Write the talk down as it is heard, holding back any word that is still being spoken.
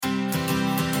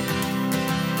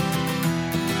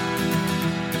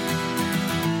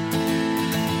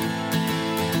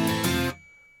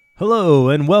Hello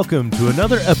and welcome to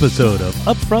another episode of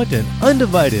Upfront and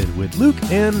Undivided with Luke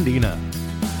and Dina.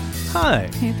 Hi.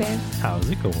 Hey, babe. How's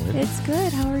it going? It's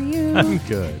good. How are you? I'm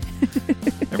good.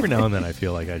 Every now and then I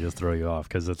feel like I just throw you off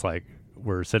because it's like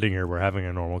we're sitting here, we're having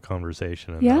a normal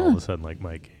conversation, and then all of a sudden, like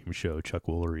my game show Chuck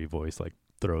Woolery voice like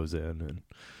throws in and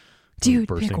dude,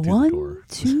 bursting pick through the one, door.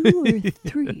 2, or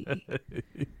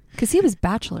 3. Because he was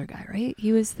Bachelor guy, right?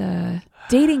 He was the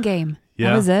dating game.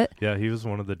 Yeah, That was it. Yeah, he was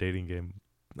one of the dating game.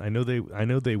 I know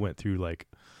they went through like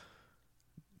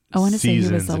I want to say he was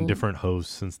seasons and different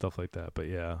hosts and stuff like that. But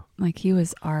yeah, like he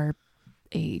was our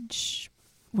age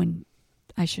when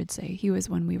I should say he was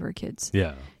when we were kids.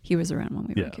 yeah, He was around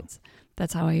when we were kids.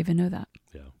 That's how I even know that.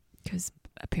 yeah. Because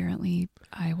apparently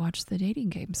I watched the dating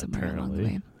game somewhere along the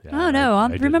way. Yeah, Oh no! I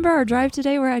Remember didn't. our drive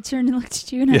today where I turned and looked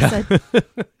at you and I said,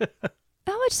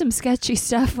 I watched some sketchy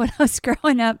stuff when I was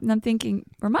growing up, and I'm thinking,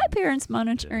 were my parents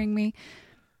monitoring me?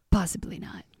 Possibly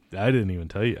not. I didn't even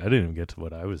tell you. I didn't even get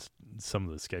to some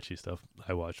of the sketchy stuff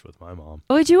I watched with my mom.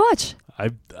 What did you watch? I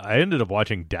ended up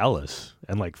watching Dallas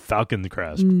and like Falcon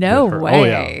Crest. No with her. way. Oh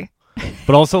yeah.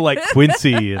 But also like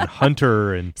Quincy and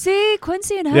Hunter and See,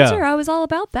 Quincy and Hunter, Yeah. I was all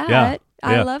about that. Yeah.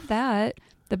 I love that.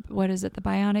 What is it, the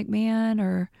Bionic Man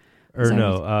or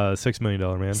no, $6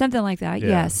 Million Man. something like that? Yeah.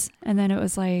 Yes. And then it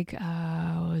was like,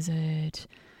 what was it?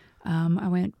 I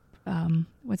went,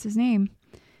 what's his name?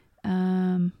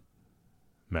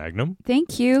 Magnum.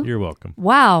 Thank you. You're welcome.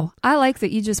 Wow. I like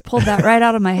that you just pulled that right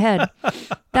out of my head.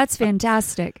 That's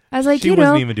fantastic. I was like, She you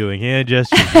wasn't know. even doing hand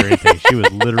gestures or anything. She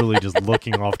was literally just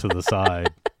looking off to the side.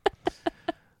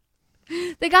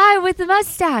 The guy with the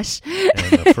mustache.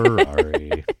 And the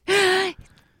Ferrari.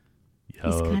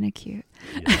 He's kind of cute.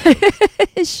 Yeah.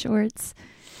 His shorts.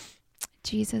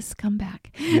 Jesus, come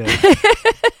back. Yeah.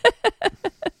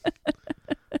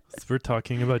 We're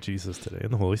talking about Jesus today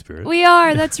and the Holy Spirit. We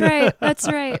are. That's right. That's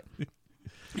right.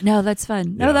 No, that's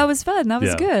fun. No, Yeah. that was fun. That was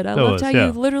Yeah, good. I that loved was, how yeah.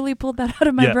 you literally pulled that out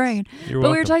of my Yes. brain. You're But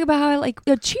welcome. we were talking about how I like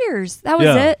Cheers. That was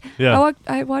Yeah. it. Yeah.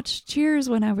 I watched Cheers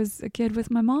when I was a kid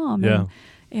with my mom. Yeah.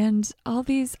 And all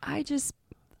these, I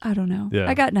don't know. Yeah.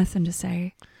 I got nothing to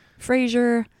say.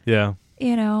 Frasier, Yeah.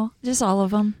 just all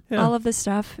of them, Yeah. all of the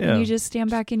stuff. Yeah. And you just stand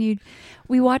back and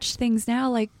we watch things now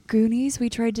like Goonies. We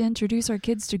tried to introduce our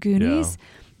kids to Goonies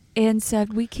and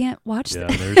said, we can't watch Yeah,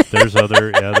 that. there's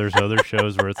other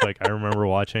shows where it's like I remember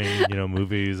watching,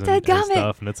 movies and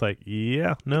stuff, and it's like,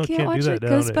 no, can't watch do that it.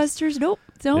 nowadays. Ghostbusters, nope,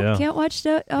 Yeah. can't watch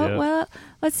that. Oh, Yeah. well,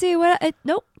 let's see what,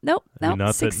 nope. I mean,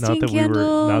 not 16 that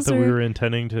candles. we were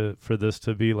intending for this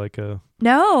to be like a,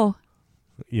 No.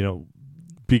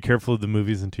 be careful of the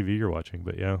movies and TV you're watching,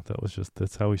 but yeah,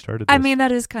 that's how we started this. I mean,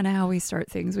 that is kind of how we start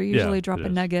things. We usually drop it a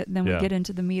is. nugget and then we Yeah. get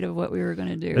into the meat of what we were going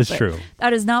to do. It's But true.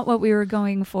 That is not what we were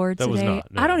going for That today. was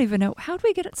not, no. I don't even know. How did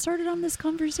we get it started on this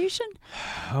conversation?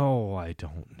 Oh, I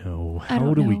don't know. I How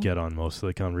don't do we know. get on most of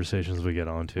the conversations we get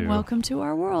on to? Welcome to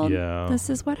our world. Yeah. This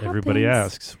is what Everybody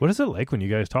happens. asks, what is it like when you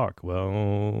guys talk?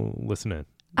 Well, listen in.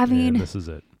 I mean, And this is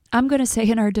it. I'm going to say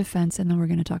in our defense, and then we're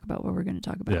going to talk about what we're going to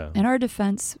talk about. Yeah. In our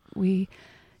defense, we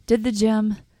did the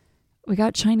gym, we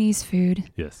got Chinese food,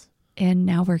 Yes. and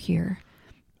now we're here.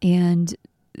 And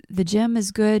the gym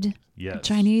is good. Yes.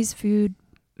 Chinese food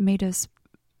made us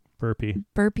Burpee.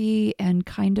 burpy and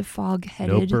kind of No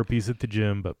fog-headed. burpees at the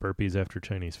gym, but burpees after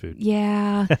Chinese food.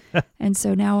 Yeah. And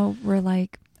so now we're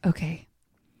like, okay,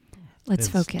 let's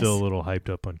And focus. Still a little hyped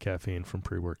up on caffeine from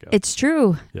pre-workout. It's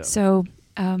true. Yeah. So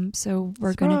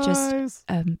we're going to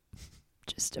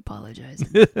just apologize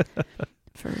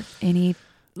for any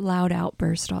loud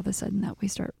outburst all of a sudden that we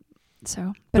start.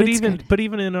 So, but it's good. But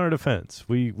even in our defense,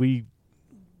 we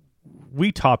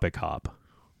topic hop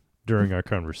during our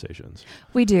conversations.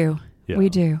 We do. Yeah. We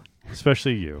do.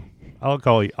 Especially you. I'll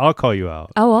call you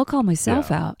out. Oh, I'll call myself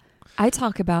Yeah. out. I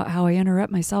talk about how I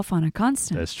interrupt myself on a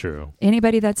constant. That's true.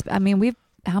 Anybody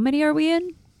how many are we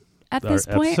in at this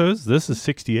Our point? episodes? This is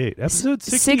 68. Episode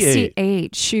 68.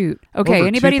 68. Shoot. Okay. Over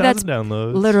Anybody 2,000 that's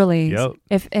downloads. literally, Yep.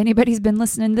 if anybody's been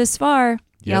listening this far,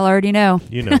 Yep. y'all already know.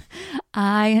 You know.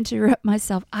 I interrupt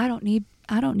myself. I don't need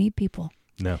people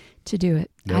No. to do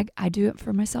it. Nope. I do it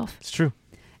for myself. It's true.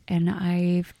 And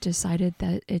I've decided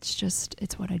that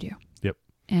it's what I do. Yep.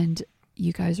 And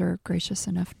you guys are gracious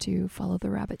enough to follow the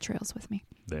rabbit trails with me.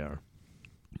 They are.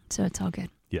 So it's all good.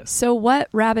 Yes. So what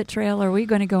rabbit trail are we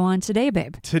going to go on today,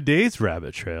 babe? Today's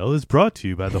rabbit trail is brought to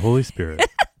you by the Holy Spirit.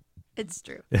 It's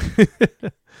true.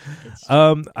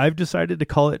 I've decided to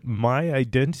call it My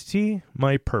Identity,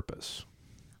 My Purpose.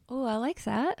 Oh, I like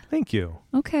that. Thank you.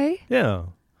 Okay. Yeah.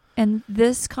 And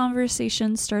this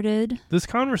conversation started? This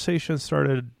conversation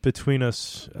started between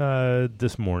us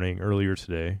this morning, earlier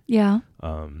today. Yeah.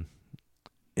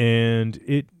 And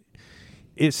it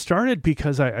it started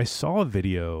because I saw a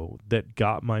video that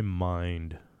got my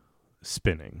mind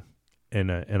spinning,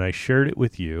 and I shared it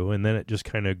with you, and then it just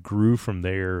kind of grew from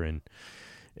there, and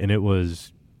it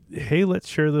was, hey, let's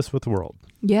share this with the world.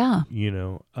 Yeah.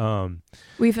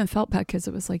 We even felt bad because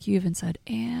it was like you even said,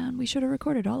 and we should have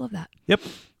recorded all of that. Yep.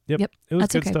 It was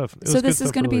That's good okay. stuff. So this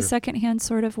is going to be secondhand,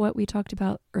 sort of what we talked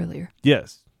about earlier.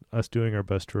 Yes. Us doing our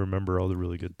best to remember all the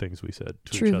really good things we said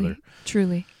to each other.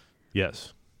 Truly.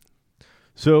 Yes.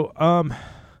 So,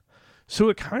 so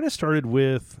it kind of started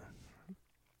with,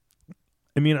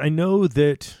 I know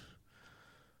that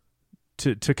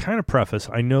to kind of preface,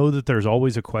 I know that there's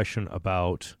always a question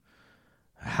about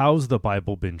how's the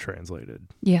Bible been translated?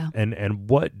 Yeah. And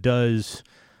what does,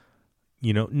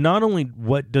 not only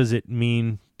what does it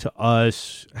mean to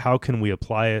us, how can we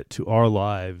apply it to our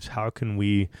lives? How can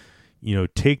we,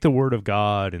 take the word of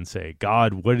God and say,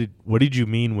 God, what did you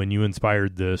mean when you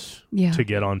inspired this to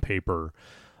get on paper?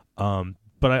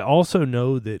 But I also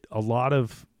know that a lot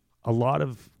of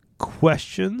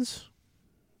questions,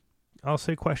 I'll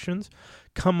say questions,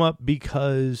 come up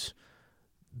because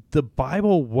the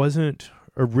Bible wasn't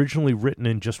originally written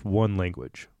in just one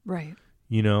language. Right.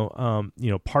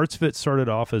 Parts of it started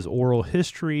off as oral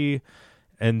history,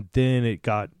 and then it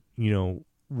got,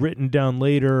 written down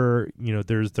later.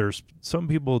 There's some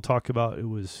people talk about it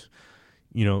was,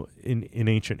 in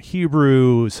ancient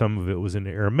Hebrew, some of it was in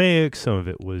Aramaic, some of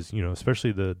it was,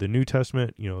 especially the New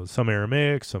Testament, some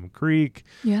Aramaic, some Greek,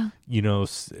 and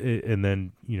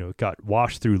then, it got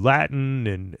washed through Latin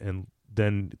and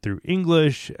then through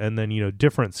English, and then,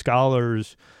 different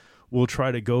scholars will try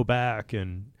to go back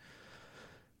and,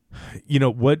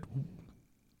 when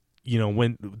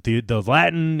the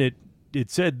Latin, it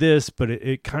said this, but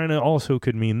it kind of also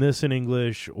could mean this in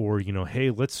English, or, hey,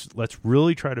 let's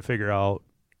really try to figure out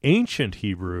ancient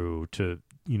Hebrew to,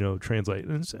 translate.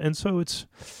 And so it's,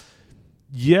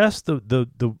 yes,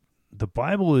 the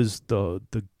Bible is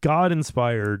the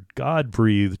God-inspired,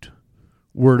 God-breathed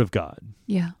Word of God.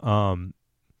 Yeah.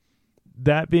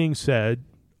 That being said,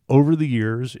 over the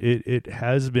years, it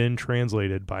has been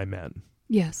translated by men.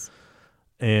 Yes.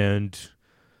 And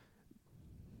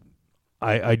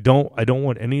I don't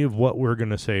want any of what we're going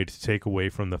to say to take away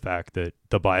from the fact that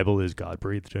the Bible is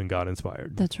God-breathed and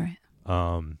God-inspired. That's right.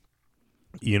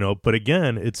 But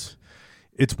again, it's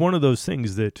one of those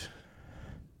things that,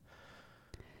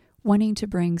 wanting to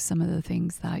bring some of the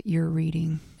things that you're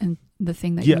reading and the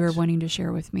thing that you were wanting to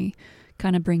share with me,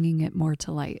 kind of bringing it more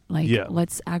to light. Like,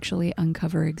 let's actually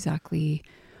uncover exactly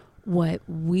what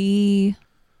we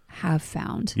have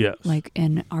found, like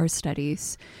in our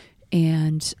studies,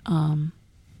 and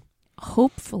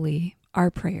hopefully our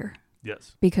prayer.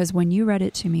 Yes. Because when you read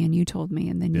it to me and you told me,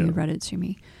 and then you read it to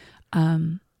me,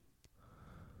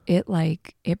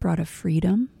 it brought a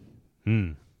freedom.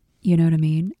 You know what I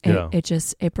mean?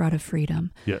 It brought a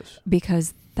freedom. Yes.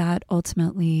 Because that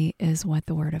ultimately is what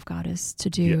the Word of God is to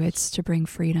do. Yes. It's to bring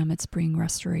freedom. It's bring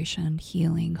restoration,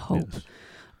 healing, hope,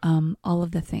 all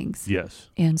of the things. Yes.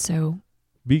 And so.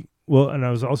 And I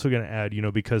was also going to add,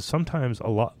 because sometimes a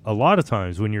lot of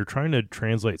times when you're trying to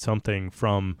translate something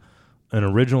from an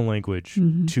original language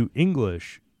to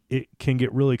English, it can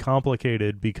get really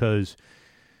complicated because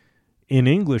in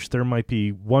English there might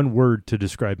be one word to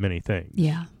describe many things.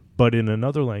 Yeah. But in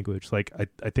another language, like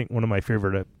I think one of my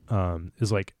favorite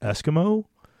is like Eskimo.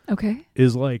 Okay.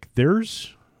 Is like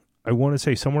there's, I want to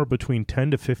say somewhere between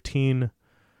 10 to 15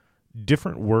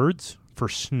 different words for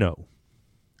snow.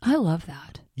 I love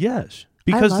that. Yes,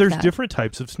 because there's different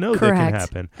types of snow that can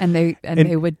happen, and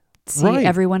they would see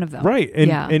every one of them. Right,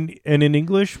 and in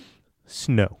English,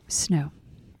 snow.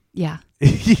 Yeah.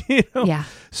 Yeah.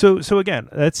 So again,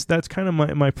 that's kind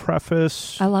of my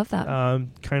preface. I love that.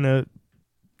 Kind of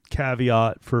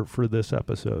caveat for this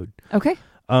episode. Okay.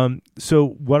 So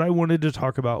what I wanted to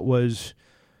talk about was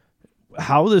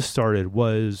how this started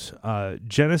was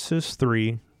Genesis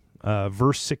 3,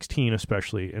 verse 16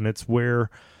 especially, and it's where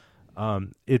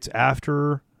it's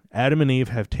after Adam and Eve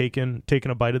have taken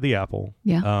a bite of the apple,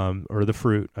 or the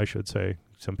fruit, I should say.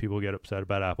 Some people get upset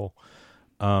about apple,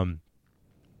 and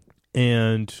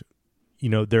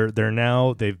they're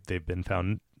now they've been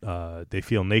found. They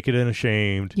feel naked and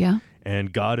ashamed,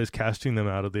 and God is casting them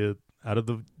out of the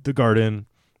garden,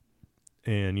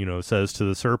 and says to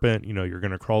the serpent, you're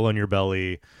going to crawl on your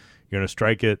belly, you're going to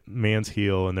strike at man's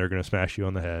heel, and they're going to smash you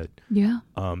on the head. Yeah.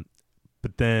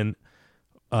 But then.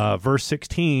 Verse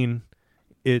 16,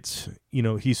 it's,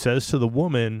 he says to the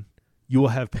woman, you will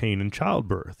have pain in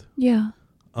childbirth. Yeah.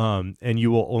 And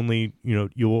you will only,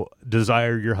 you will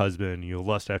desire your husband, you'll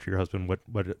lust after your husband,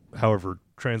 however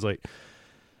translate.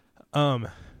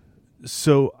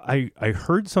 So I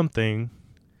heard something,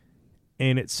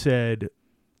 and it said,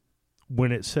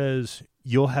 when it says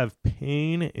you'll have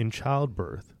pain in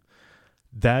childbirth,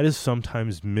 that is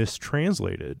sometimes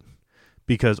mistranslated,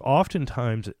 because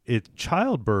oftentimes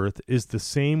childbirth is the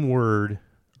same word,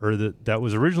 or that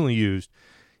was originally used,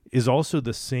 is also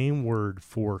the same word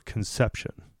for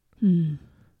conception. Mm.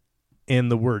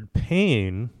 And the word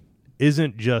pain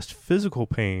isn't just physical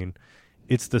pain.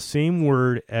 It's the same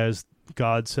word as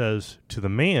God says to the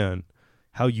man,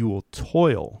 how you will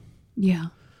toil. Yeah.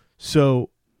 So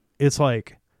it's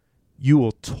like you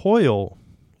will toil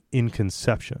in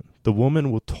conception. The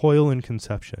woman will toil in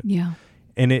conception. Yeah.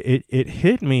 And it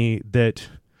hit me that,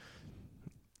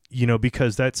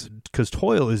 because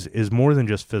toil is more than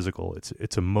just physical.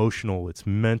 It's emotional, it's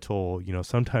mental,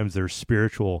 sometimes there's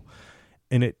spiritual.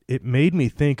 And it made me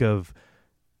think of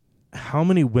how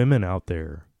many women out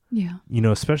there,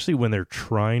 especially when they're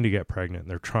trying to get pregnant,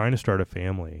 they're trying to start a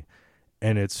family,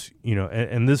 and it's,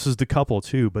 and this is the couple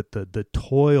too, but the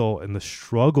toil and the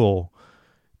struggle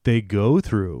they go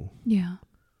through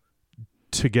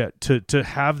to get to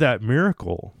have that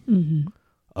miracle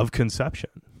of conception.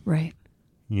 Right.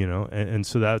 And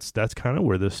so that's kind of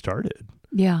where this started.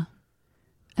 Yeah.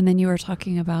 And then you were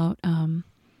talking about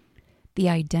the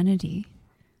identity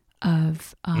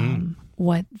of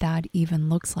what that even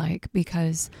looks like,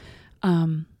 because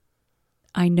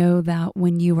I know that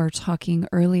when you were talking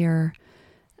earlier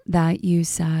that you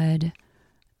said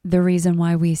the reason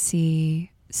why we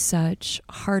see such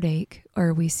heartache,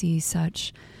 or we see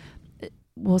such,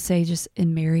 we'll say just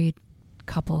in married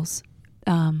couples,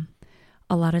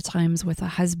 a lot of times with a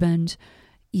husband,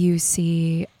 you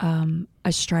see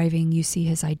a striving, you see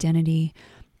his identity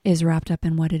is wrapped up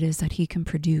in what it is that he can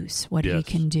produce, what he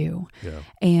can do. Yeah.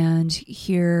 And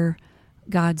here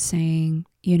God's saying,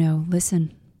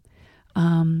 listen,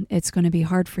 it's going to be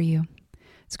hard for you.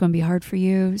 It's going to be hard for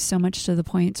you, so much to the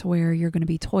point to where you're going to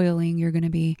be toiling. You're going to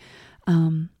be,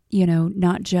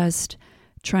 not just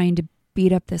trying to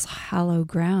beat up this hollow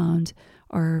ground,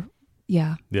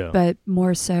 but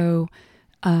more so,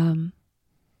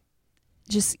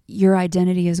 just your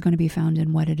identity is going to be found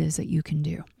in what it is that you can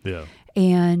do. Yeah.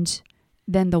 And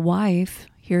then the wife,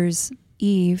 here's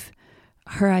Eve,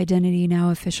 her identity now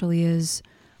officially is,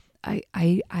 I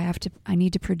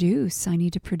need to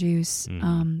produce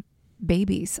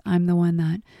babies. I'm the one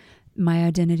that, my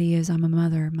identity is I'm a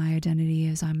mother. My identity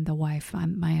is I'm the wife.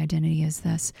 My identity is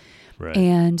this. Right.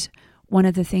 And one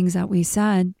of the things that we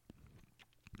said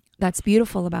that's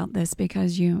beautiful about this,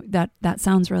 because that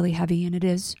sounds really heavy, and it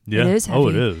is. Yeah. It is heavy. Oh,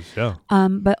 it is. Yeah.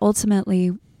 But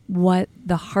ultimately, what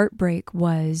the heartbreak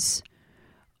was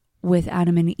with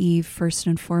Adam and Eve, first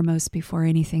and foremost, before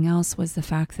anything else, was the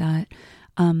fact that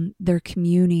their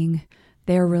communing,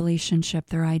 their relationship,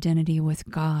 their identity with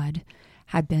God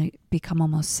had become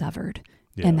almost severed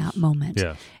in that moment.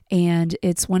 Yes. And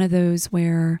it's one of those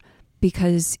where,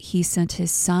 because he sent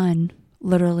his son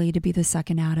literally to be the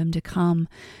second Adam, to come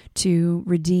to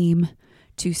redeem,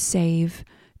 to save,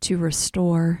 to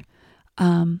restore,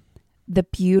 the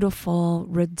beautiful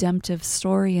redemptive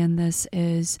story in this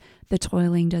is the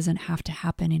toiling doesn't have to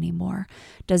happen anymore.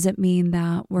 Doesn't mean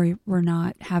that we're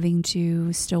not having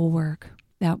to still work,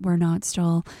 that we're not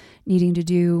still needing to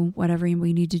do whatever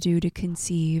we need to do to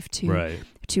conceive,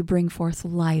 to bring forth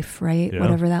life, right? Yeah.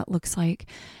 Whatever that looks like.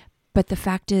 But the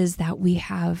fact is that we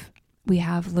have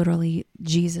literally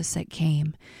Jesus that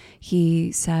came.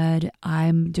 He said,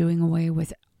 I'm doing away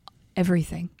with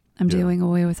everything. I'm doing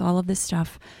away with all of this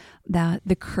stuff, that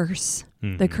the curse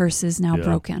is now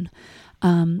broken.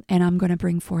 And I'm going to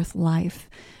bring forth life.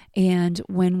 And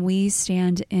when we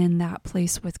stand in that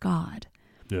place with God,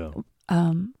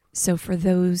 so for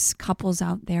those couples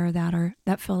out there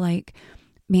that feel like,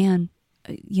 man,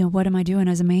 what am I doing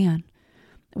as a man?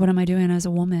 What am I doing as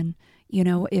a woman?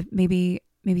 If maybe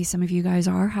some of you guys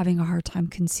are having a hard time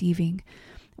conceiving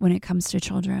when it comes to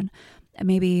children.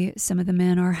 Maybe some of the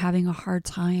men are having a hard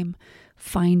time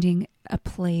finding a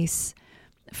place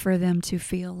for them to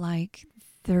feel like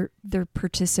they're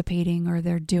participating, or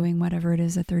they're doing whatever it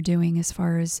is that they're doing as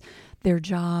far as their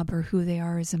job or who they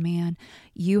are as a man.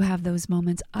 You have those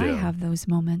moments. I have those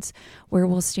moments where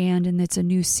we'll stand, and it's a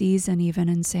new season even,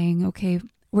 and saying, okay,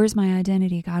 where's my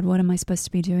identity, God? What am I supposed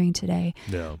to be doing today?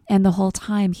 Yeah. And the whole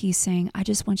time he's saying, I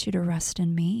just want you to rest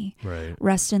in me. Right.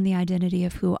 Rest in the identity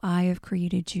of who I have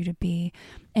created you to be.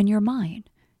 And you're mine.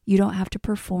 You don't have to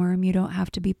perform. You don't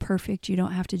have to be perfect. You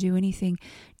don't have to do anything.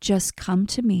 Just come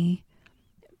to me.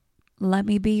 Let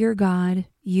me be your God.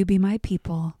 You be my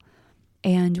people.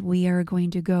 And we are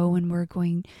going to go,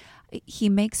 and he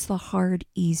makes the hard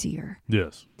easier.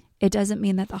 Yes. It doesn't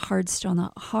mean that the hard's still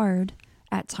not hard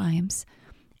at times.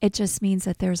 It just means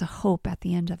that there's a hope at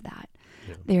the end of that.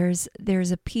 Yeah.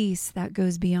 There's a peace that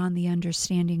goes beyond the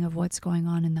understanding of what's going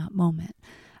on in that moment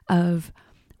of,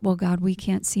 well, God, we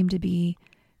can't seem to be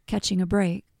catching a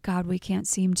break. God, we can't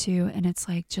seem to, and it's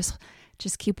like, just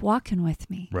keep walking with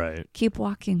me. Right. Keep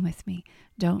walking with me.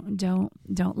 Don't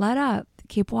let up.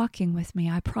 Keep walking with me.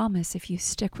 I promise, if you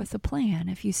stick with the plan,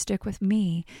 if you stick with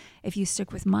me, if you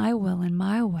stick with my will and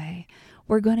my way,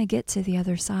 we're going to get to the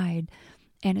other side,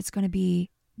 and it's going to be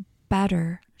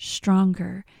better,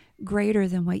 stronger, greater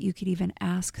than what you could even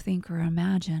ask, think, or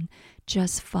imagine.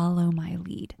 Just follow my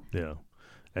lead. Yeah.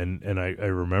 And I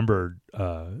remembered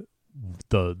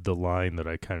the line that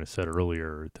I kind of said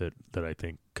earlier that I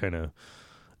think kind of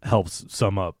helps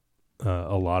sum up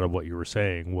a lot of what you were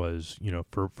saying was,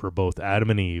 for both Adam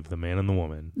and Eve, the man and the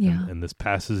woman, yeah. and this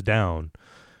passes down,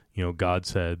 God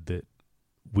said that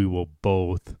we will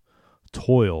both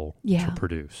toil yeah. to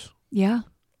produce. Yeah.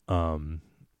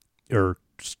 Or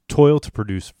toil to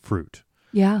produce fruit.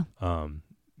 Yeah. And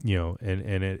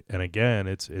again,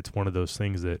 it's one of those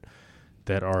things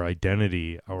that our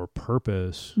identity, our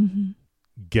purpose mm-hmm.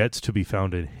 gets to be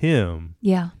found in Him,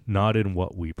 yeah, not in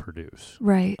what we produce.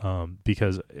 Right.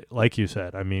 Because like you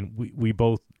said, I mean, we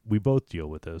both deal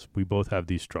with this. We both have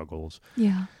these struggles.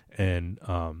 Yeah. And,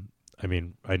 I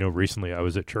mean, I know recently I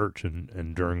was at church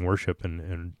and during worship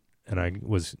and I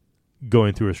was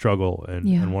going through a struggle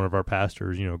and one of our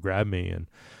pastors, grabbed me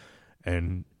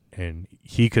and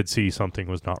he could see something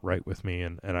was not right with me.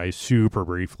 And I super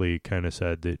briefly kind of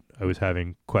said that I was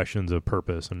having questions of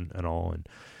purpose and all.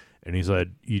 And he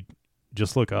said, you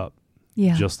just look up.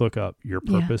 Yeah. Just look up. Your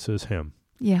purpose is Him.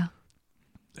 Yeah.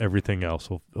 Everything else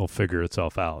will figure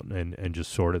itself out and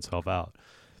just sort itself out.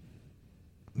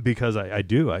 Because I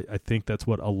think that's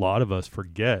what a lot of us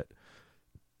forget.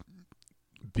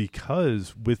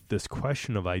 Because with this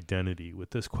question of identity, with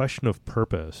this question of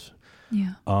purpose,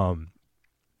 yeah.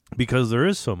 Because there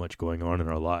is so much going on in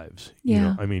our lives.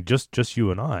 Yeah. I mean, just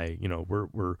you and I,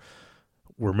 we're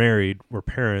married, we're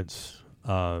parents,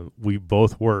 we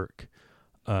both work,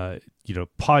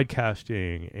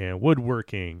 podcasting and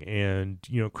woodworking and,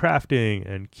 crafting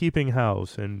and keeping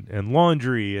house and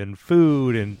laundry and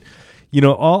food and,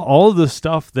 all the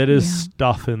stuff that is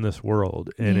stuff in this world.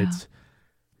 And it's,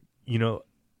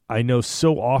 I know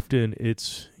so often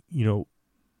it's,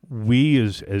 we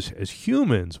as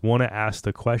humans want to ask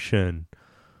the question,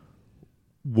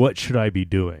 what should I be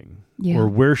doing? Yeah. Or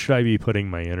where should I be putting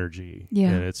my energy? Yeah.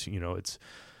 And it's,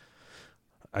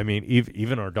 I mean,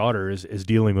 even our daughter is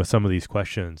dealing with some of these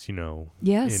questions,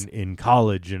 yes. in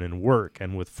college and in work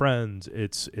and with friends.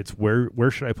 It's where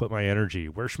should I put my energy?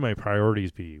 Where should my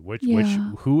priorities be?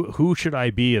 Who should I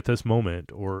be at this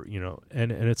moment? Or,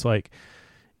 and it's like,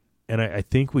 and I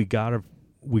think we gotta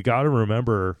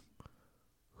remember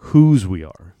whose we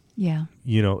are. Yeah.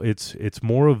 It's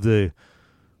more of the,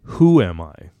 who am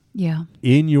I? Yeah.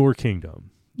 In your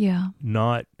kingdom. Yeah.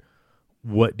 Not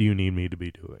what do you need me to be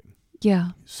doing? Yeah.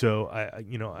 So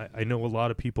I know a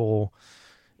lot of people,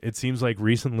 it seems like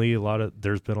recently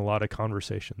there's been a lot of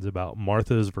conversations about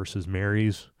Martha's versus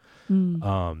Mary's.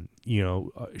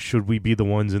 Should we be the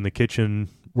ones in the kitchen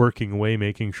working away,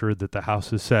 making sure that the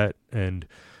house is set and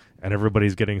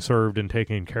everybody's getting served and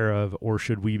taken care of, or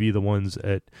should we be the ones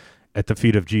at the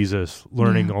feet of Jesus,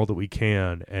 learning all that we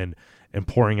can and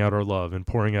pouring out our love and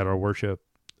pouring out our worship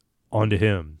onto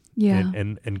Him,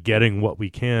 and getting what we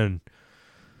can,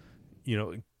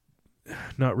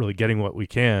 not really getting what we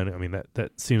can. I mean,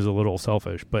 that seems a little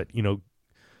selfish, but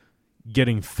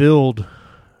getting filled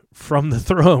from the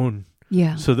throne,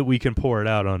 so that we can pour it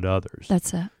out onto others.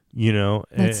 That's it.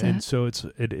 And so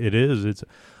it is.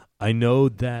 I know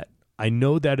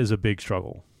that is a big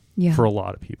struggle for a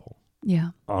lot of people. Yeah.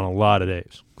 On a lot of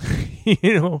days.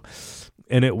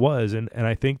 And it was, and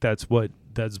I think that's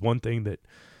one thing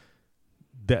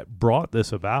that brought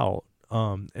this about.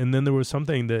 And then there was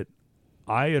something that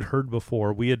I had heard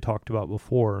before, we had talked about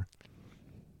before,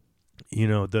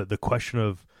 the question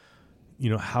of,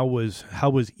 how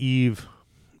was Eve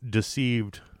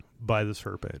deceived by the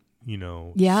serpent,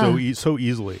 so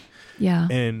easily. Yeah.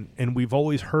 And we've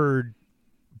always heard,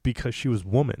 because she was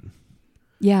woman.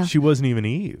 Yeah. She wasn't even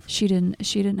Eve. She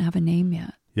didn't have a name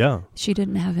yet. Yeah. She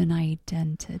didn't have an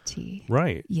identity.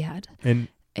 Right. Yet. And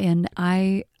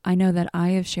I know that I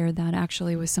have shared that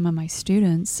actually with some of my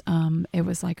students. It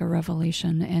was like a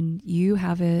revelation, and you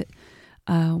have it.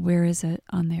 Where is it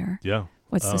on there? Yeah.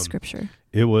 What's the scripture?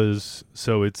 It was,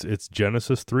 so it's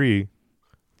Genesis 3,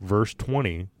 verse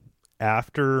 20.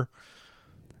 After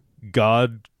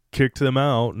God kicked them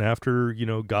out. And after,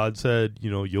 God said,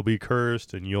 you'll be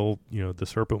cursed and the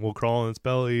serpent will crawl in its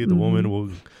belly. The woman will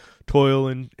toil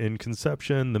in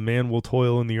conception. The man will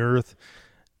toil in the earth.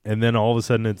 And then all of a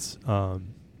sudden it's,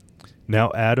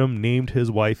 now Adam named his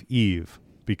wife Eve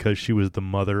because she was the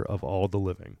mother of all the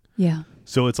living. Yeah.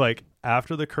 So it's like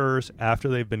after the curse, after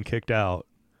they've been kicked out,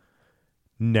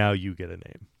 now you get a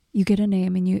name. You get a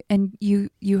name, and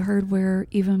you heard where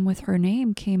even with her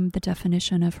name came the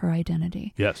definition of her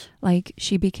identity. Yes. Like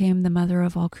she became the mother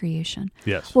of all creation.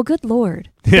 Yes. Well, good Lord,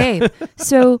 Dave.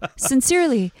 So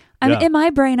sincerely, in my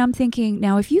brain, I'm thinking,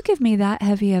 now if you give me that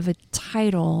heavy of a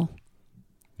title,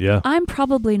 I'm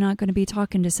probably not going to be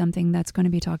talking to something that's going to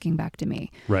be talking back to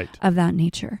me. Right. Of that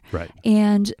nature. Right.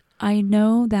 And I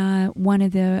know that one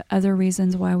of the other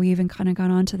reasons why we even kind of got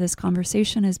onto this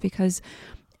conversation is because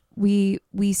we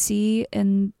see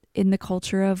in the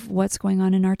culture of what's going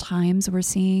on in our times, we're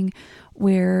seeing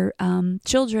where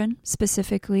children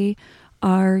specifically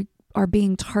are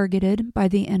being targeted by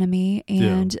the enemy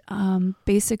and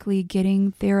basically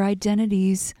getting their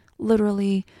identities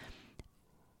literally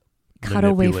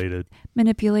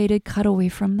manipulated, cut away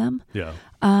from them. Yeah.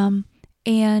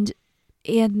 And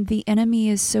the enemy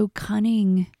is so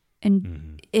cunning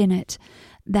in it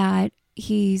that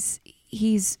he's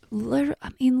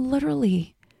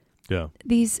literally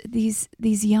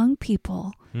these young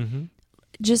people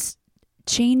just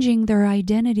changing their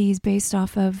identities based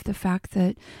off of the fact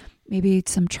that maybe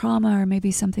some trauma or maybe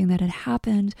something that had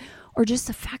happened, or just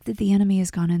the fact that the enemy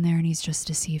has gone in there and he's just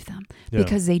deceived them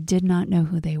because they did not know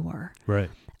who they were. Right.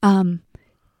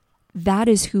 That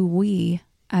is who we,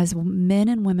 as men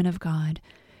and women of God,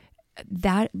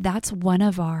 that's one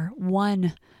of our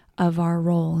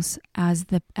roles as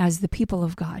the people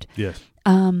of God. Yes.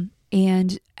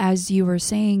 And as you were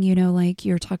saying, like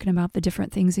you're talking about the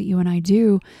different things that you and I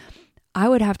do, I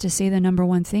would have to say the number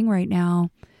one thing right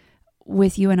now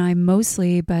with you and I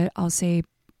mostly, but I'll say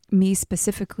me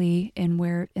specifically in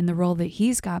the role that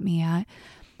he's got me at.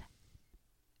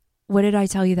 What did I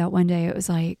tell you that one day? It was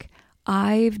like,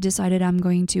 I've decided I'm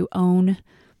going to own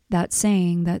that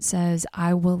saying that says,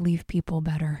 I will leave people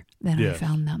better than I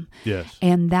found them. Yes.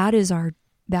 And that is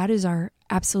our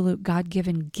absolute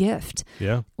God-given gift.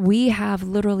 Yeah. We have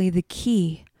literally the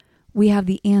key. We have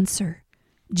the answer.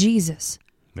 Jesus.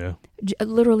 Yeah.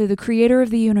 Literally the creator of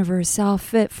the universe saw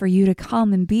fit for you to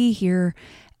come and be here.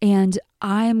 And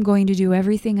I'm going to do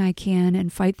everything I can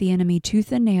and fight the enemy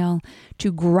tooth and nail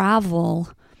to gravel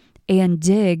and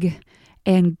dig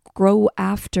and grow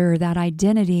after that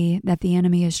identity that the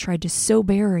enemy has tried to so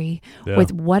bury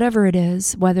with whatever it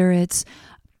is, whether it's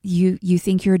you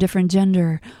think you're a different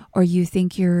gender, or you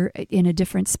think you're in a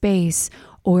different space,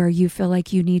 or you feel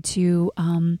like you need to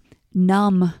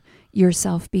numb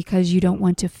yourself because you don't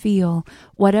want to feel.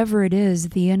 Whatever it is,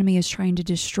 the enemy is trying to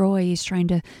destroy. He's trying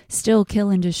to still kill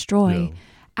and destroy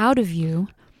out of you.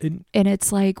 And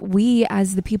it's like we,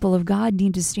 as the people of God,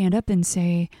 need to stand up and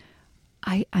say,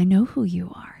 I know who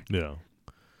you are. Yeah.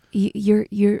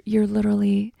 You're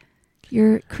literally,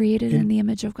 you're created in the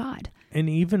image of God. And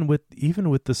even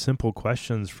with the simple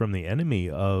questions from the enemy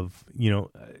of,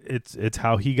 it's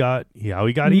how he got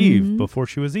Eve before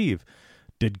she was Eve.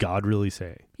 Did God really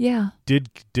say? Yeah.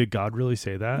 Did God really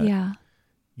say that? Yeah.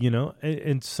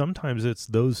 And sometimes it's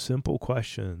those simple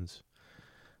questions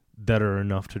that are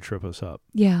enough to trip us up.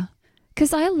 Yeah.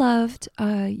 Because I loved,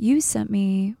 you sent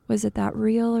me, was it that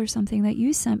reel or something that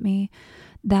you sent me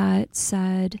that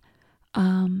said,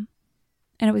 and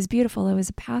it was beautiful. It was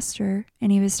a pastor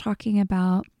and he was talking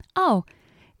about,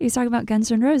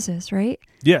 Guns N' Roses, right?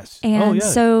 Yes. And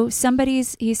so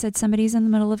he said somebody's in the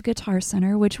middle of Guitar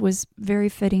Center, which was very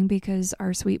fitting because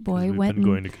our sweet boy went and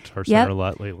going to Guitar Center a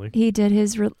lot lately. He did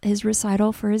his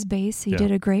recital for his bass. He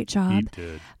did a great job. He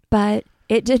did. But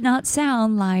it did not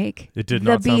sound like the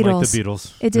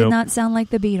Beatles. It did not sound like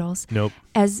the Beatles. Nope.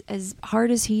 As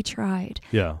hard as he tried.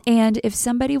 Yeah. And if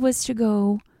somebody was to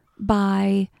go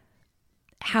by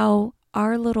how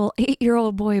our little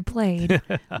 8-year-old boy played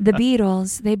the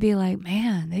Beatles, they'd be like,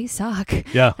 man, they suck.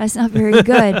 Yeah. That's not very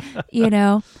good.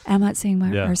 I'm not saying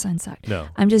our son sucked. No.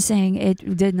 I'm just saying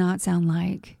it did not sound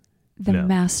like the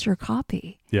master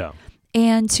copy. Yeah.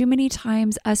 And too many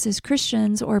times us as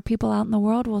Christians or people out in the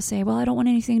world will say, well, I don't want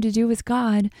anything to do with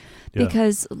God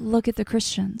because look at the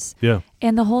Christians. Yeah.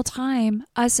 And the whole time,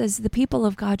 us as the people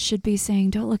of God should be saying,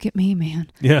 don't look at me, man.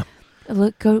 Yeah.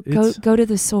 Look, go to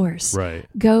the source. Right.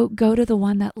 Go to the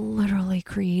one that literally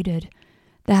created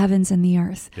the heavens and the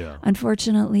earth. Yeah.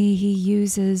 Unfortunately, he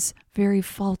uses very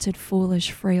faulted,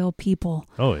 foolish, frail people.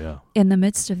 Oh, yeah. In the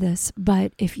midst of this.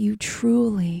 But if you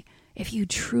truly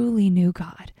knew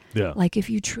God, Yeah. Like if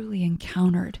you truly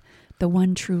encountered the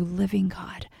one true living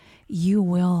God, you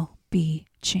will be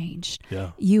changed.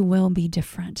 Yeah. You will be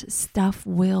different. Stuff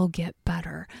will get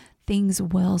better. Things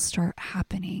will start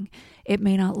happening. It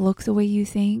may not look the way you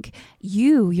think.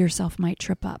 You yourself might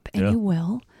trip up, and you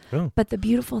will. Yeah. But the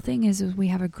beautiful thing is we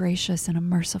have a gracious and a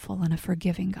merciful and a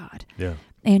forgiving God. Yeah.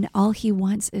 And all he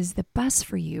wants is the best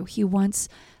for you. He wants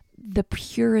the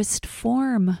purest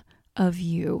form of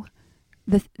you,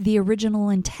 the original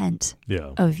intent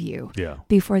of you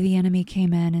before the enemy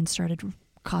came in and started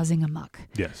causing a muck.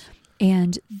 Yes.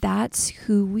 And that's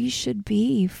who we should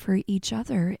be for each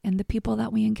other and the people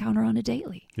that we encounter on a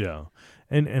daily. Yeah.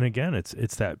 And again,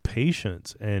 it's that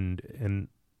patience and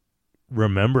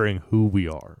remembering who we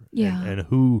are and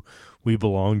who we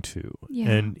belong to.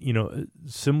 Yeah. And,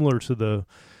 similar to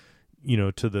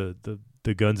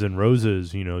the Guns N'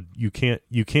 Roses, you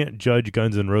can't judge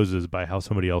Guns N' Roses by how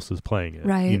somebody else is playing it.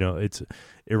 Right.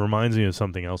 It reminds me of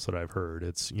something else that I've heard.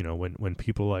 It's, when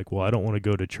people are like, well, I don't want to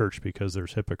go to church because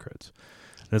there's hypocrites.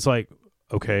 And it's like,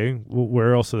 okay, well,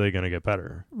 where else are they going to get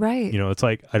better? Right. It's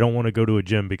like, I don't want to go to a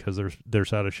gym because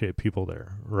there's out of shape people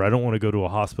there, or I don't want to go to a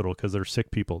hospital because there's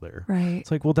sick people there. Right.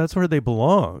 It's like, well, that's where they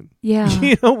belong. Yeah.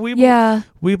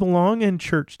 We belong in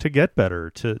church to get better,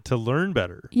 to learn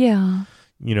better. Yeah.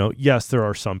 Yes, there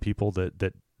are some people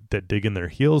that dig in their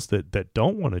heels that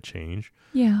don't want to change.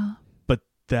 Yeah. But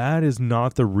that is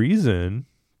not the reason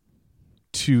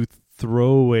to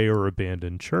throw away or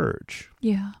abandon church.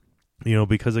 Yeah.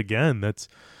 Because again,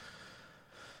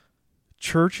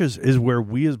 church is where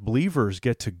we as believers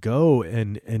get to go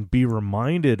and be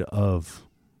reminded of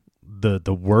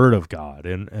the word of God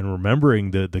and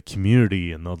remembering the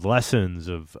community and the lessons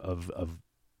of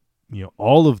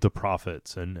all of the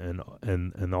prophets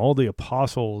and all the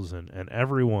apostles and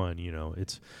everyone.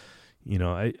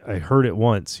 I heard it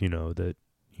once, that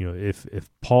if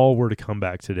Paul were to come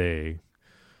back today,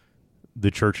 the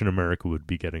church in America would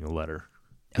be getting a letter.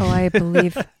 Oh, I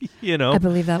believe, I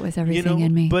believe that with everything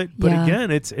in me. But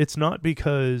again, it's not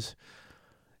because,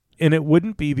 and it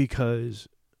wouldn't be because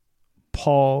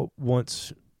Paul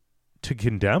wants to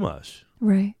condemn us.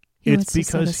 Right. It's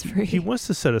because he wants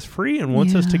to set us free and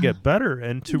wants us to get better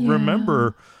and to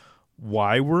remember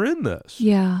why we're in this.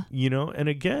 Yeah. And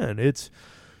again, it's,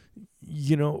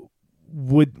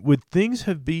 would things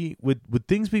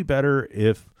be better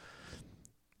if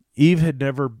Eve had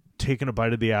never taken a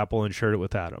bite of the apple and shared it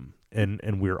with Adam,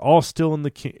 and we're all still in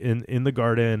the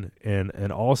garden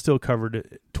and all still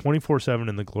covered 24/7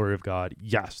 in the glory of God?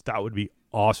 Yes, that would be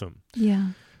awesome. Yeah.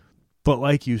 But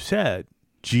like you said,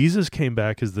 Jesus came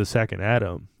back as the second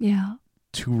Adam. Yeah.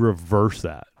 To reverse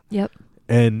that. Yep.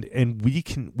 And we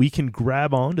can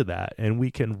grab onto that and we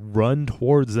can run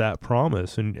towards that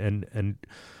promise and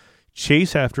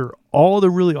chase after all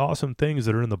the really awesome things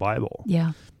that are in the Bible.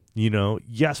 Yeah.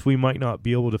 Yes, we might not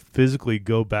be able to physically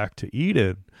go back to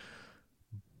Eden,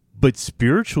 but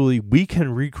spiritually we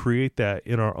can recreate that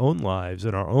in our own lives,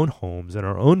 in our own homes, in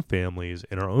our own families,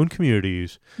 in our own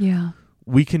communities. Yeah.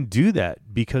 We can do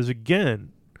that because,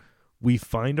 again, we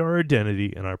find our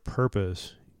identity and our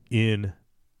purpose in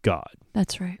God.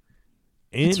 That's right.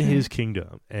 In his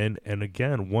kingdom. And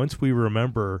again, once we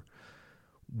remember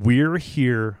we're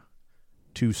here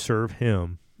to serve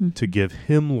him, to give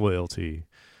him loyalty,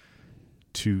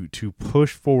 to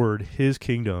push forward his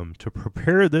kingdom, to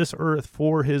prepare this earth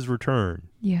for his return.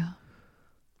 Yeah.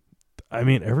 I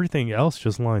mean, everything else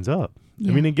just lines up.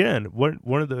 Yeah. I mean, again,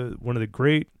 one of the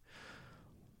great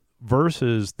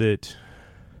verses that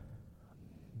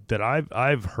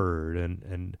I've heard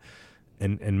and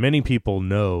many people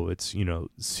know, it's,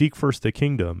 seek first the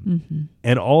kingdom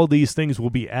and all these things will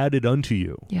be added unto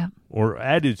you. Yeah. Or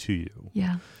added to you.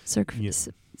 Yeah.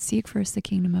 Seek first the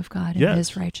kingdom of God and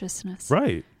his righteousness.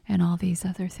 Right. And all these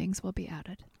other things will be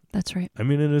added. That's right. I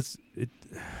mean, and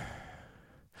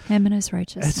him and his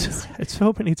righteousness. It's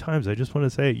so many times I just want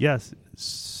to say, yes,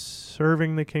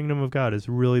 serving the kingdom of God is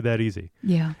really that easy.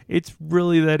 Yeah. It's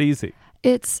really that easy.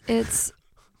 It's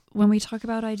when we talk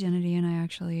about identity, and I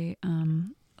actually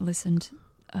listened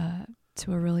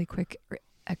to a really quick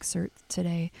excerpt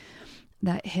today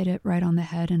that hit it right on the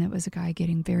head, and it was a guy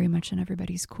getting very much in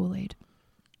everybody's Kool-Aid.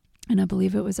 And I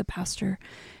believe it was a pastor,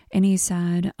 and he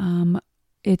said,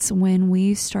 it's when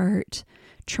we start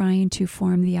trying to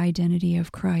form the identity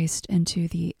of Christ into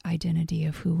the identity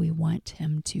of who we want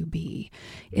him to be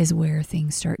is where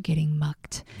things start getting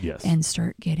mucked. Yes. And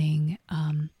start getting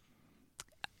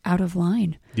out of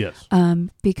line. Yes.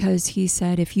 Because he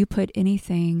said, if you put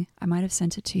anything, I might have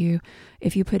sent it to you,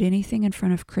 if you put anything in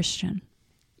front of Christian,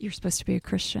 you're supposed to be a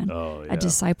Christian, a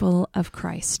disciple of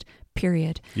Christ,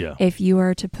 period. Yeah. If you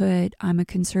are to put, I'm a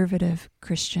conservative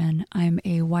Christian, I'm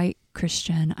a white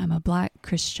Christian, I'm a black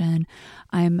Christian,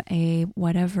 I'm a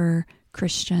whatever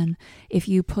Christian, if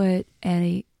you put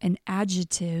an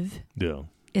adjective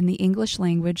in the English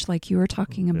language, like you were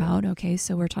talking about, okay,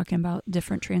 so we're talking about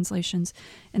different translations.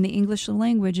 In the English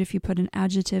language, if you put an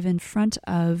adjective in front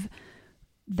of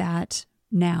that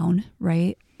noun,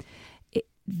 right,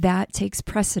 that takes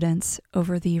precedence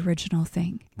over the original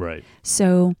thing. Right.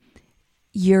 So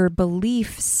your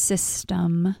belief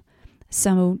system,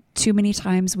 so too many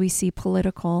times we see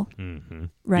political,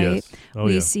 right? Yes. Oh,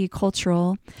 we see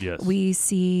cultural. Yes. We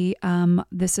see,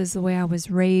 this is the way I was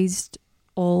raised,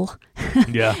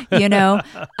 yeah. You know,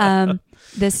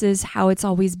 this is how it's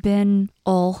always been,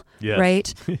 yes.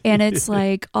 right? And it's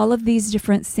like all of these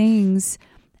different things,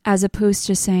 as opposed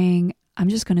to saying, I'm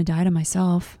just going to die to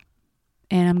myself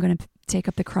and I'm going to take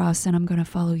up the cross and I'm going to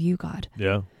follow you, God.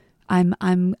 Yeah.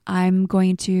 I'm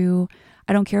going to,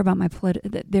 I don't care about my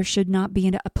there should not be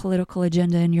a political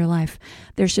agenda in your life.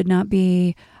 There should not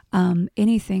be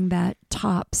anything that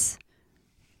tops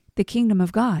the kingdom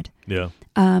of God. Yeah.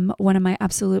 One of my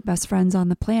absolute best friends on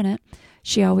the planet,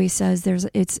 she always says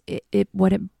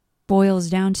what it boils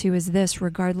down to is this: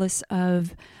 regardless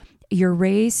of your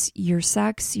race, your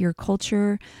sex, your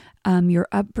culture, your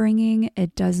upbringing,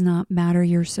 it does not matter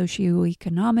your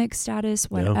socioeconomic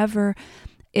status, whatever.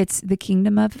 It's the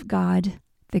kingdom of God,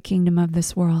 the kingdom of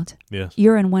this world. Yes.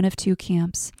 You're in one of two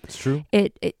camps. It's true.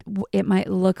 It might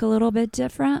look a little bit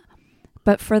different,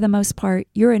 but for the most part,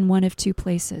 you're in one of two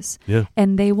places. Yeah.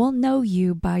 And they will know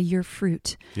you by your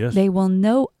fruit. Yes. They will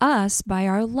know us by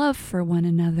our love for one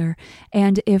another.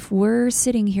 And if we're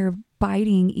sitting here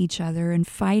biting each other and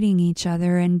fighting each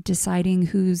other and deciding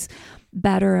who's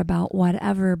better about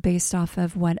whatever based off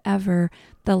of whatever,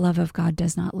 the love of God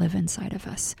does not live inside of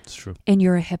us. It's true. And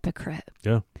you're a hypocrite.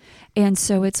 Yeah. And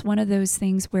so it's one of those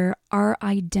things where our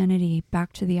identity,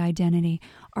 back to the identity,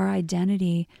 our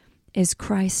identity is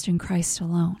Christ and Christ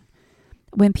alone.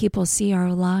 When people see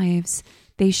our lives,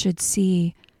 they should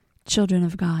see children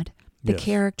of God, the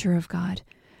character of God.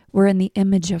 We're in the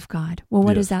image of God. Well,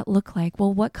 what does that look like?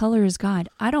 Well, what color is God?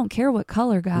 I don't care what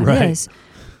color God is.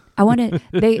 I want to.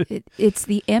 It's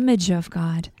the image of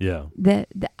God. Yeah.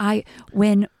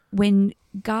 When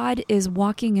God is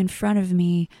walking in front of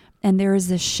me, and there is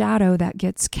this shadow that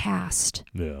gets cast.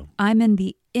 Yeah. I'm in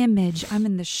the image. I'm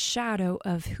in the shadow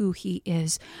of who He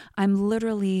is. I'm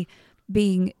literally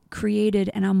being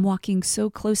created, and I'm walking so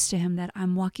close to Him that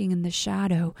I'm walking in the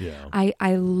shadow. Yeah.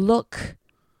 I look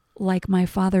like my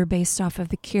Father based off of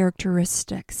the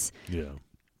characteristics. Yeah.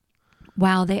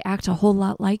 Wow, they act a whole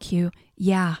lot like you.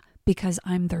 Yeah, because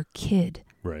I'm their kid.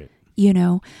 Right. You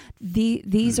know,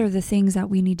 these are the things that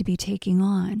we need to be taking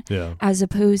on. Yeah. As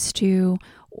opposed to,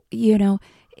 you know,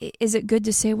 is it good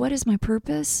to say, what is my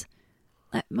purpose?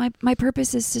 My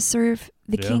purpose is to serve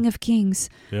the King of Kings.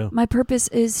 Yeah. My purpose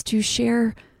is to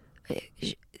share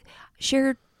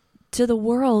to the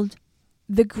world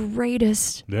the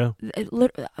greatest. Yeah.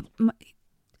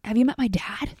 Have you met my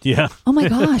dad? Yeah. Oh my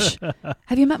gosh.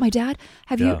 Have you met my dad?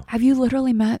 Have you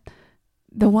literally met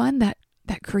the one that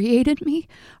created me?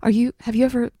 Have you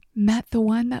ever met the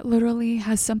one that literally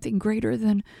has something greater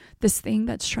than this thing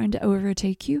that's trying to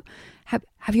overtake you?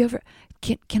 Have you ever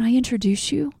can I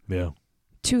introduce you? Yeah.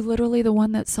 To literally the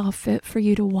one that saw fit for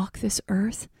you to walk this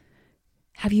earth?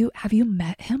 Have you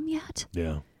met him yet?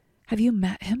 Yeah. Have you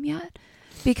met him yet?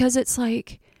 Because it's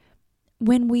like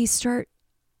when we start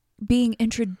being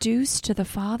introduced to the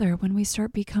Father, when we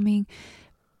start becoming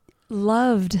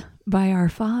loved by our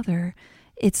Father,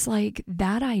 it's like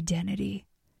that identity.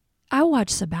 I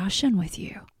watched Sebastian with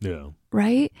you. Yeah.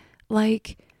 Right?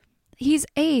 Like, he's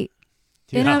 8.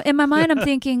 Yeah. And in my mind, I'm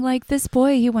thinking, like, this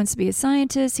boy, he wants to be a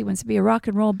scientist. He wants to be a rock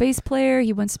and roll bass player.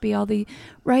 He wants to be all the,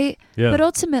 right? Yeah. But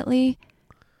ultimately,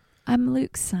 I'm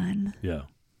Luke's son. Yeah.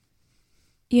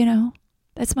 You know,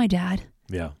 that's my dad.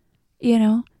 Yeah. You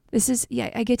know,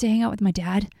 I get to hang out with my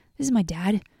dad. This is my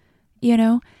dad, you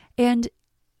know, and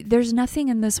there's nothing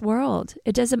in this world.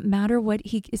 It doesn't matter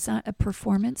it's not a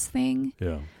performance thing.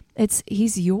 Yeah.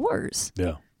 He's yours.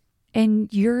 Yeah. And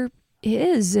you're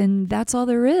his, and that's all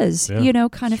there is, you know,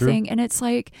 kind of thing. And it's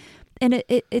like, and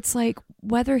it's like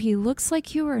whether he looks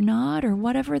like you or not, or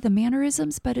whatever the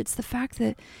mannerisms, but it's the fact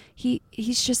that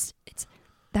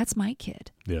that's my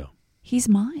kid. Yeah. He's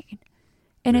mine.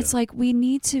 And it's like, we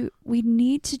need to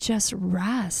just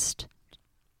rest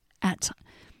at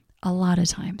a lot of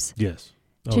times. Yes.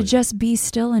 To just be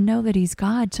still and know that He's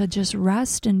God, to just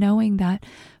rest and knowing that,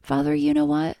 Father, you know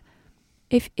what?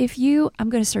 If you,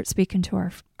 I'm going to start speaking to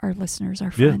our listeners,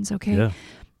 our friends, okay?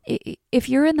 Yeah. if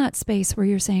you're in that space where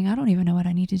you're saying, I don't even know what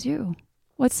I need to do,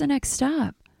 what's the next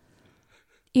step?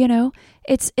 You know,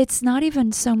 it's not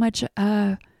even so much,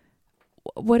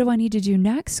 what do I need to do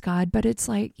next, God? But it's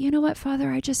like, you know what,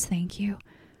 Father, I just thank you.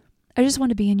 I just want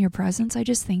to be in your presence. I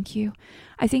just thank you.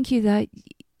 I thank you that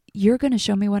you're going to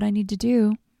show me what I need to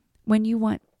do when you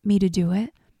want me to do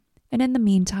it. And in the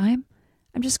meantime,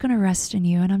 I'm just going to rest in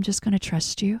you and I'm just going to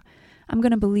trust you. I'm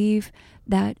going to believe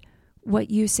that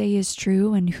what you say is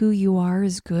true and who you are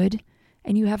is good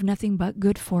and you have nothing but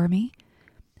good for me.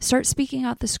 Start speaking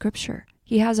out the scripture.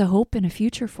 He has a hope and a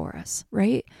future for us,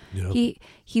 right? Yep.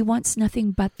 He wants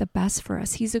nothing but the best for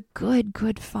us. He's a good,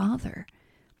 good Father.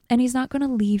 And he's not going to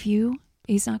leave you.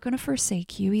 He's not going to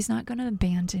forsake you. He's not going to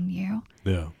abandon you.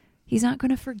 Yeah. He's not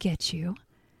going to forget you.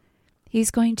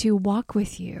 He's going to walk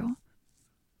with you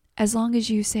as long as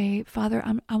you say, Father,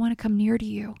 I want to come near to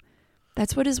you.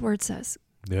 That's what his word says.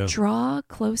 Yeah. Draw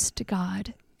close to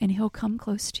God and he'll come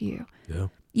close to you. Yeah.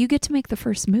 You get to make the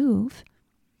first move.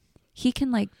 He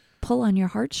can like pull on your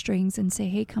heartstrings and say,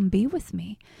 hey, come be with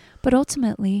me. But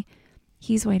ultimately,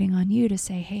 he's waiting on you to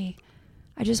say, hey,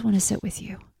 I just want to sit with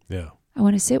you. Yeah. I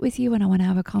want to sit with you and I want to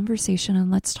have a conversation and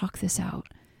let's talk this out.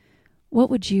 What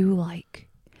would you like?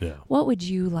 Yeah. What would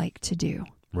you like to do?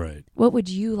 Right. What would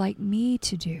you like me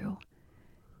to do?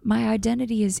 My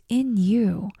identity is in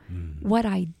you. What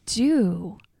I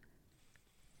do,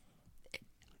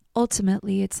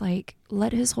 ultimately, it's like,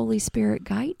 let his Holy Spirit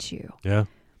guide you. Yeah.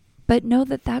 But know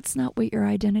that that's not what your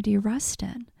identity rests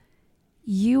in.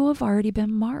 You have already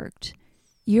been marked.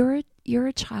 You're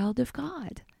a child of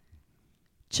God.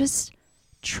 Just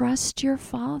trust your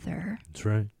Father. That's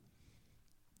right.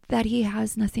 That he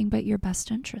has nothing but your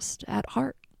best interest at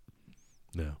heart.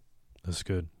 Yeah, that's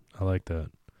good. I like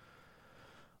that.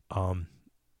 I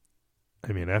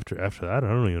mean, after that, I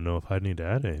don't even know if I need to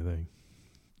add anything.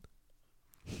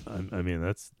 I mean,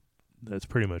 that's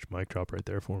pretty much mic drop right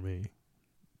there for me.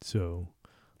 So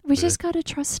we just got to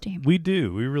trust him. We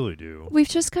do. We really do. We've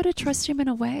just got to trust him in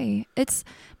a way. It's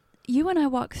you and I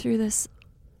walk through this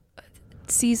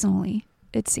seasonally,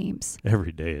 it seems.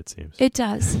 Every day, it seems. It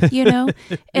does, you know?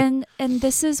 and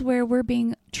this is where we're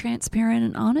being transparent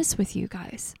and honest with you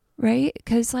guys, right?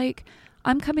 Because, like,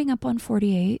 I'm coming up on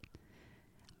 48.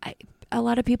 A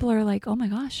lot of people are like, oh, my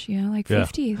gosh, you know, like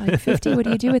 50. Yeah. Like 50, what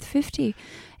do you do with 50?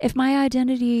 If my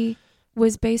identity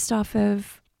was based off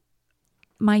of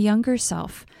my younger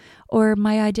self or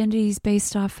my identity is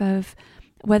based off of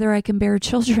whether I can bear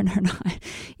children or not,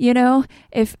 you know,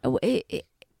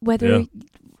 whether,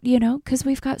 you know, because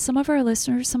we've got some of our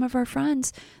listeners, some of our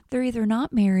friends, they're either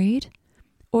not married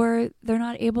or they're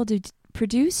not able to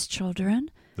produce children.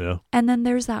 Yeah. And then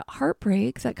there's that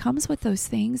heartbreak that comes with those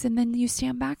things. And then you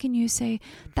stand back and you say,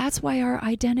 that's why our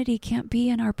identity can't be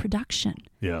in our production.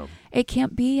 Yeah. It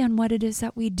can't be in what it is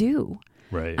that we do.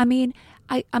 Right. I mean,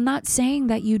 I'm not saying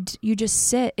that you just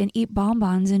sit and eat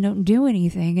bonbons and don't do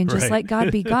anything and just let God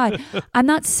be God. I'm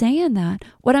not saying that.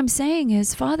 What I'm saying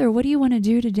is, Father, what do you want to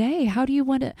do today?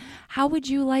 Who would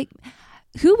you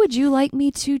like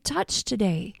me to touch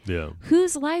today? Yeah.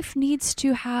 Whose life needs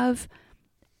to have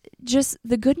just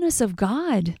the goodness of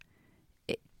God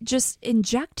just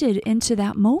injected into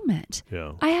that moment?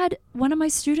 Yeah. I had one of my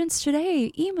students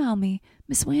today email me,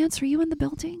 Miss Lance, are you in the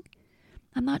building?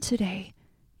 I'm not today.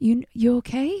 You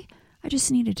okay? I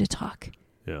just needed to talk.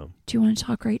 Yeah. Do you want to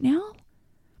talk right now?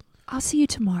 I'll see you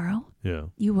tomorrow. Yeah.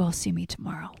 You will see me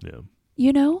tomorrow. Yeah.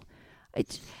 You know,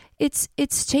 it's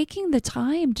taking the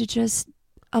time to just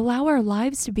allow our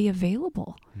lives to be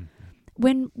available.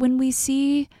 Mm-hmm. When we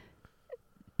see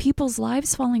people's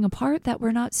lives falling apart, that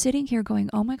we're not sitting here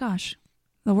going, oh my gosh,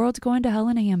 the world's going to hell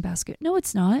in a handbasket. No,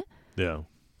 it's not. Yeah.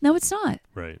 No, it's not.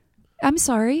 Right. I'm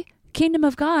sorry. Kingdom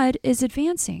of God is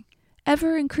advancing,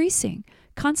 ever increasing,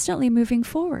 constantly moving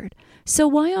forward. So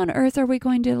why on earth are we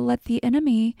going to let the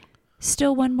enemy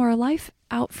steal one more life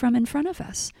out from in front of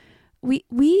us?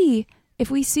 We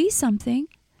if we see something,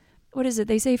 what is it?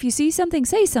 They say, if you see something,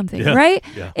 say something, right?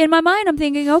 Yeah. In my mind, I'm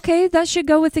thinking, okay, that should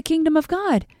go with the kingdom of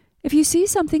God. If you see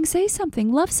something, say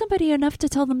something. Love somebody enough to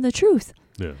tell them the truth.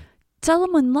 Yeah. Tell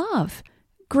them in love,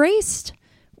 graced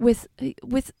with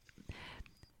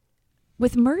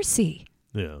mercy,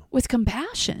 with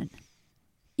compassion,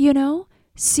 you know,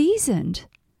 seasoned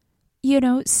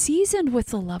with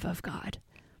the love of God.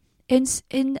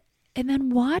 And then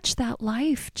watch that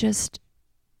life just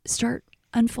start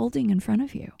unfolding in front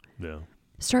of you. Yeah.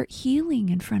 Start healing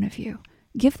in front of you.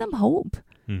 Give them hope.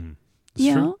 Mm-hmm.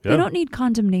 You know, they don't need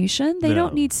condemnation. They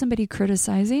don't need somebody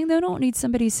criticizing. They don't need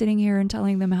somebody sitting here and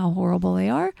telling them how horrible they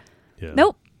are. Yeah.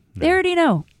 Nope. They already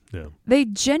know. Yeah. They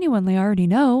genuinely already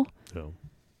know. No.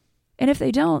 And if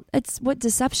they don't, it's what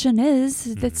deception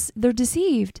is. They're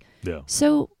deceived. Yeah.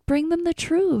 So bring them the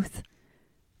truth.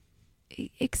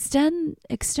 Extend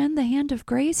the hand of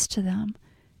grace to them.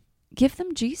 Give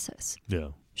them Jesus. Yeah.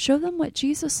 Show them what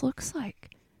Jesus looks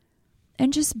like.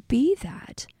 And just be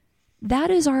that. That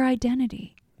is our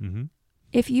identity. Mm-hmm.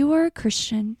 If you are a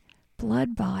Christian,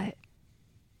 blood-bought,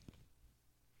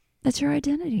 that's your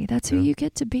identity. That's who you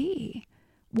get to be.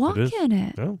 Walk in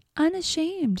it,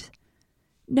 unashamed,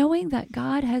 knowing that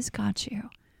God has got you.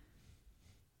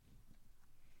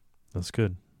 That's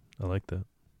good. I like that.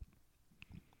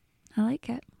 I like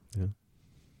it. Yeah.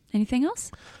 Anything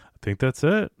else? I think that's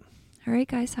it. All right,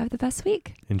 guys. Have the best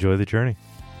week. Enjoy the journey.